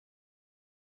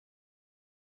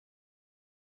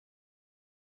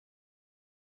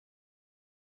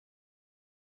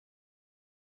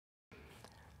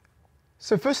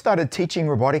So first started teaching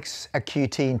robotics at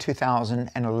QT in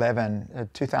 2011.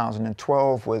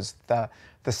 2012 was the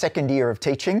second year of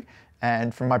teaching.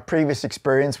 And from my previous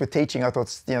experience with teaching, I thought,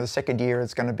 the second year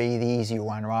is going to be the easier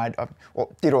one, right? I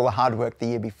did all the hard work the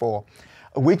year before.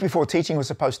 A week before teaching was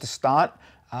supposed to start,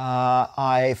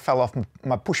 I fell off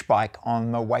my push bike on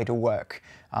my way to work.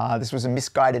 This was a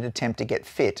misguided attempt to get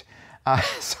fit.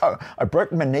 So I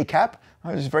broke my kneecap.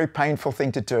 It was a very painful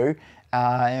thing to do.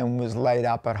 And was laid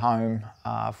up at home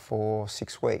for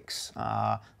 6 weeks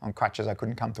on crutches. I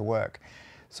couldn't come to work.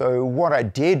 So what I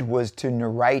did was to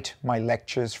narrate my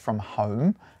lectures from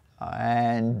home,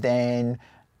 and then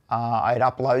I'd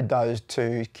upload those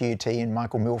to QT, and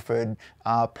Michael Milford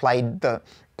played the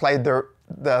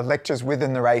lectures with the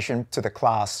narration to the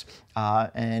class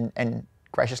and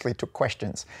graciously took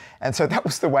questions. And so that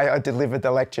was the way I delivered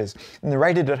the lectures.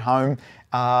 Narrated at home,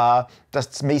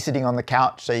 just me sitting on the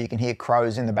couch, so you can hear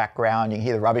crows in the background, you can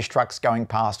hear the rubbish trucks going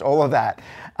past, all of that.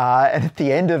 And at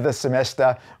the end of the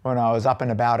semester, when I was up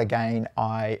and about again,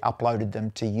 I uploaded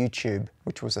them to YouTube,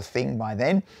 which was a thing by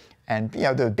then. And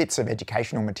there were bits of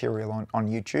educational material on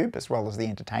YouTube, as well as the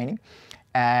entertaining.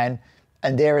 And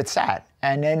there it sat.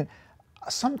 And then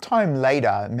sometime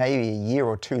later, maybe a year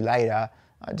or two later,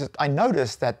 I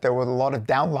noticed that there were a lot of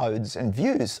downloads and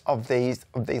views of these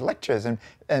lectures,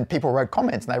 and people wrote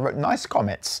comments, and they wrote nice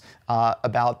comments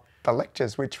about the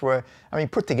lectures, which were,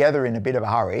 put together in a bit of a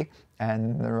hurry,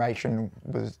 and the narration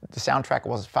the soundtrack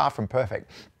was far from perfect.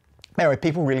 Anyway,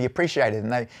 people really appreciated it,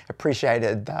 and they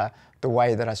appreciated the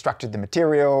way that I structured the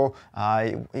material.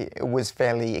 It was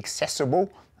fairly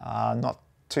accessible, not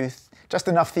just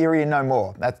enough theory and no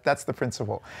more. That's the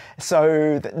principle.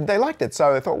 So they liked it.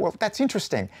 So I thought, well, that's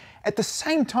interesting. At the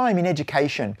same time in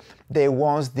education, there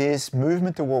was this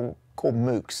movement that were called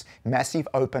MOOCs, Massive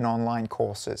Open Online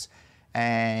Courses.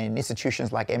 And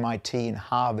institutions like MIT and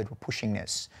Harvard were pushing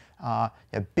this.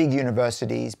 Big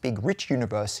universities, big rich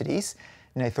universities.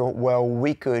 And they thought, well,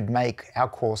 we could make our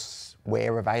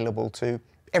courseware available to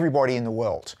everybody in the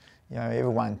world.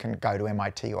 Everyone can go to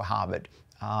MIT or Harvard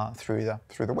through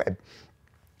the web.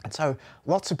 And so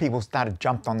lots of people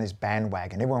jumped on this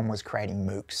bandwagon. Everyone was creating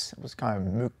MOOCs. It was kind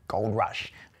of MOOC gold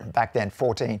rush back then,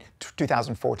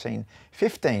 2014,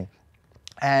 15.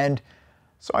 And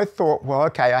so I thought, well,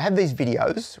 okay, I have these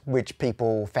videos which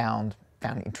people found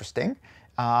interesting.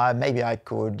 Maybe I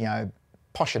could,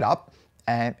 posh it up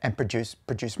and produce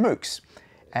MOOCs.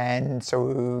 And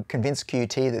so convinced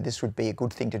QT that this would be a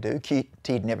good thing to do. QT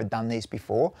had never done these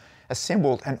before.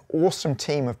 Assembled an awesome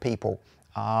team of people,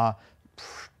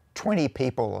 20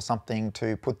 people or something,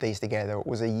 to put these together. It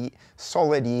was a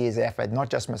solid year's effort, not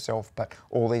just myself, but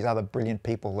all these other brilliant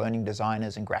people, learning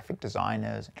designers and graphic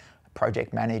designers,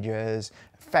 project managers,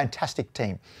 fantastic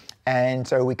team. And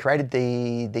so we created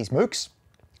these MOOCs.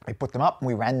 We put them up and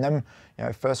we ran them.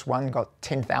 First one got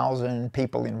 10,000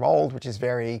 people enrolled, which is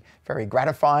very, very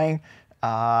gratifying.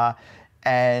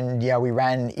 And we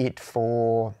ran it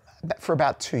for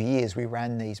about 2 years. We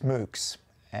ran these MOOCs,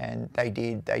 and they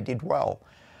did well.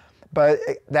 But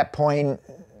at that point,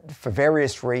 for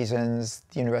various reasons,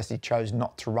 the university chose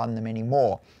not to run them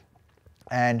anymore.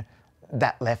 And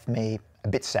that left me a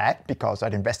bit sad, because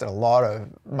I'd invested a lot of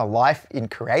my life in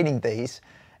creating these.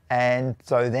 And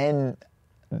so then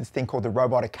this thing called the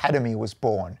Robot Academy was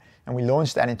born, and we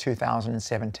launched that in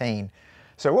 2017.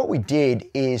 So what we did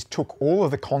is took all of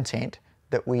the content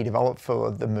that we developed for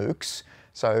the MOOCs.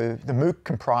 So the MOOC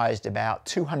comprised about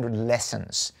 200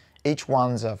 lessons. Each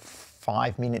one's a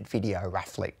 5-minute video,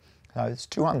 roughly. So it's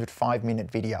 200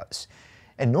 5-minute videos.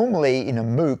 And normally in a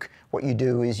MOOC, what you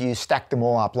do is you stack them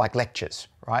all up like lectures,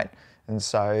 right? And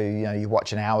so you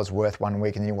watch an hour's worth one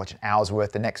week, and then you watch an hour's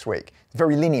worth the next week. It's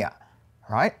very linear,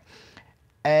 right?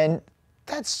 And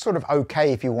that's sort of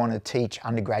okay if you want to teach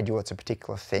undergraduates a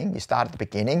particular thing. You start at the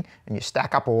beginning and you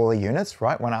stack up all the units,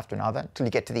 right, one after another, until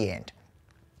you get to the end.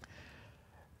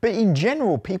 But in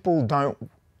general, people don't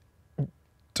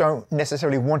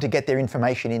necessarily want to get their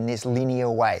information in this linear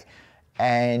way.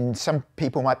 And some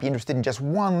people might be interested in just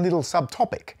one little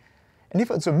subtopic. And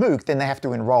if it's a MOOC, then they have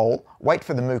to enroll, wait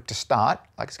for the MOOC to start,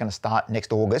 like it's going to start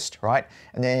next August, right?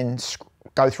 And then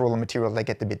go through all the material, they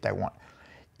get the bit they want.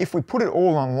 If we put it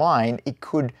all online, it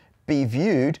could be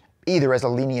viewed either as a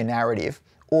linear narrative,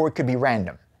 or it could be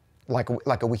random, like a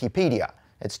Wikipedia.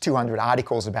 It's 200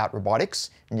 articles about robotics,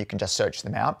 and you can just search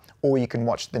them out, or you can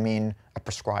watch them in a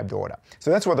prescribed order. So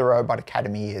that's what the Robot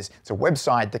Academy is. It's a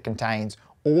website that contains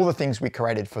all the things we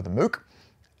created for the MOOC,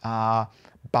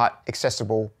 but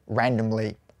accessible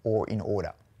randomly or in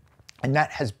order. And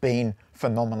that has been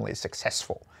phenomenally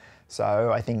successful.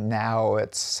 So I think now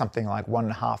it's something like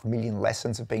 1.5 million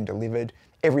lessons have been delivered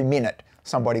every minute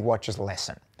somebody watches a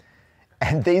lesson.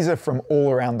 And these are from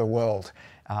all around the world.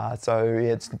 So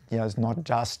it's, it's not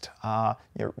just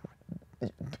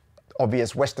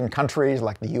obvious Western countries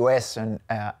like the US and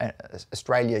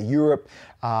Australia, Europe.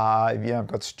 I've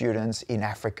got students in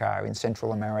Africa, in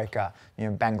Central America,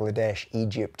 Bangladesh,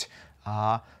 Egypt,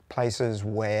 places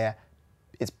where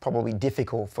it's probably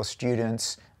difficult for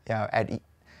students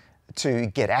to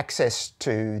get access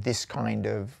to this kind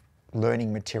of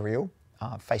learning material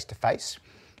face to face.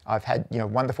 I've had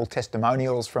wonderful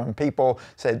testimonials from people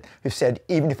who've said,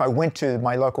 even if I went to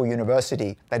my local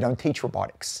university, they don't teach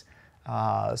robotics.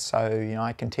 So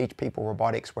I can teach people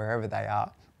robotics wherever they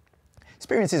are.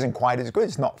 Experience isn't quite as good.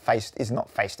 It's not face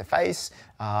to face.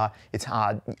 It's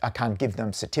hard. I can't give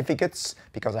them certificates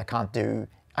because I can't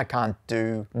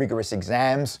do rigorous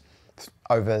exams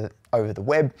over the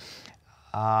web.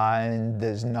 And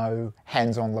there's no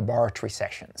hands-on laboratory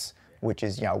sessions, which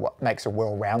is what makes a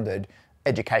well-rounded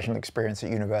educational experience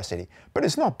at university. But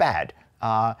it's not bad,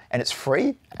 and it's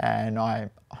free, and I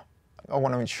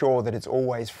want to ensure that it's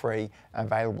always free,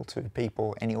 available to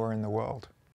people anywhere in the world.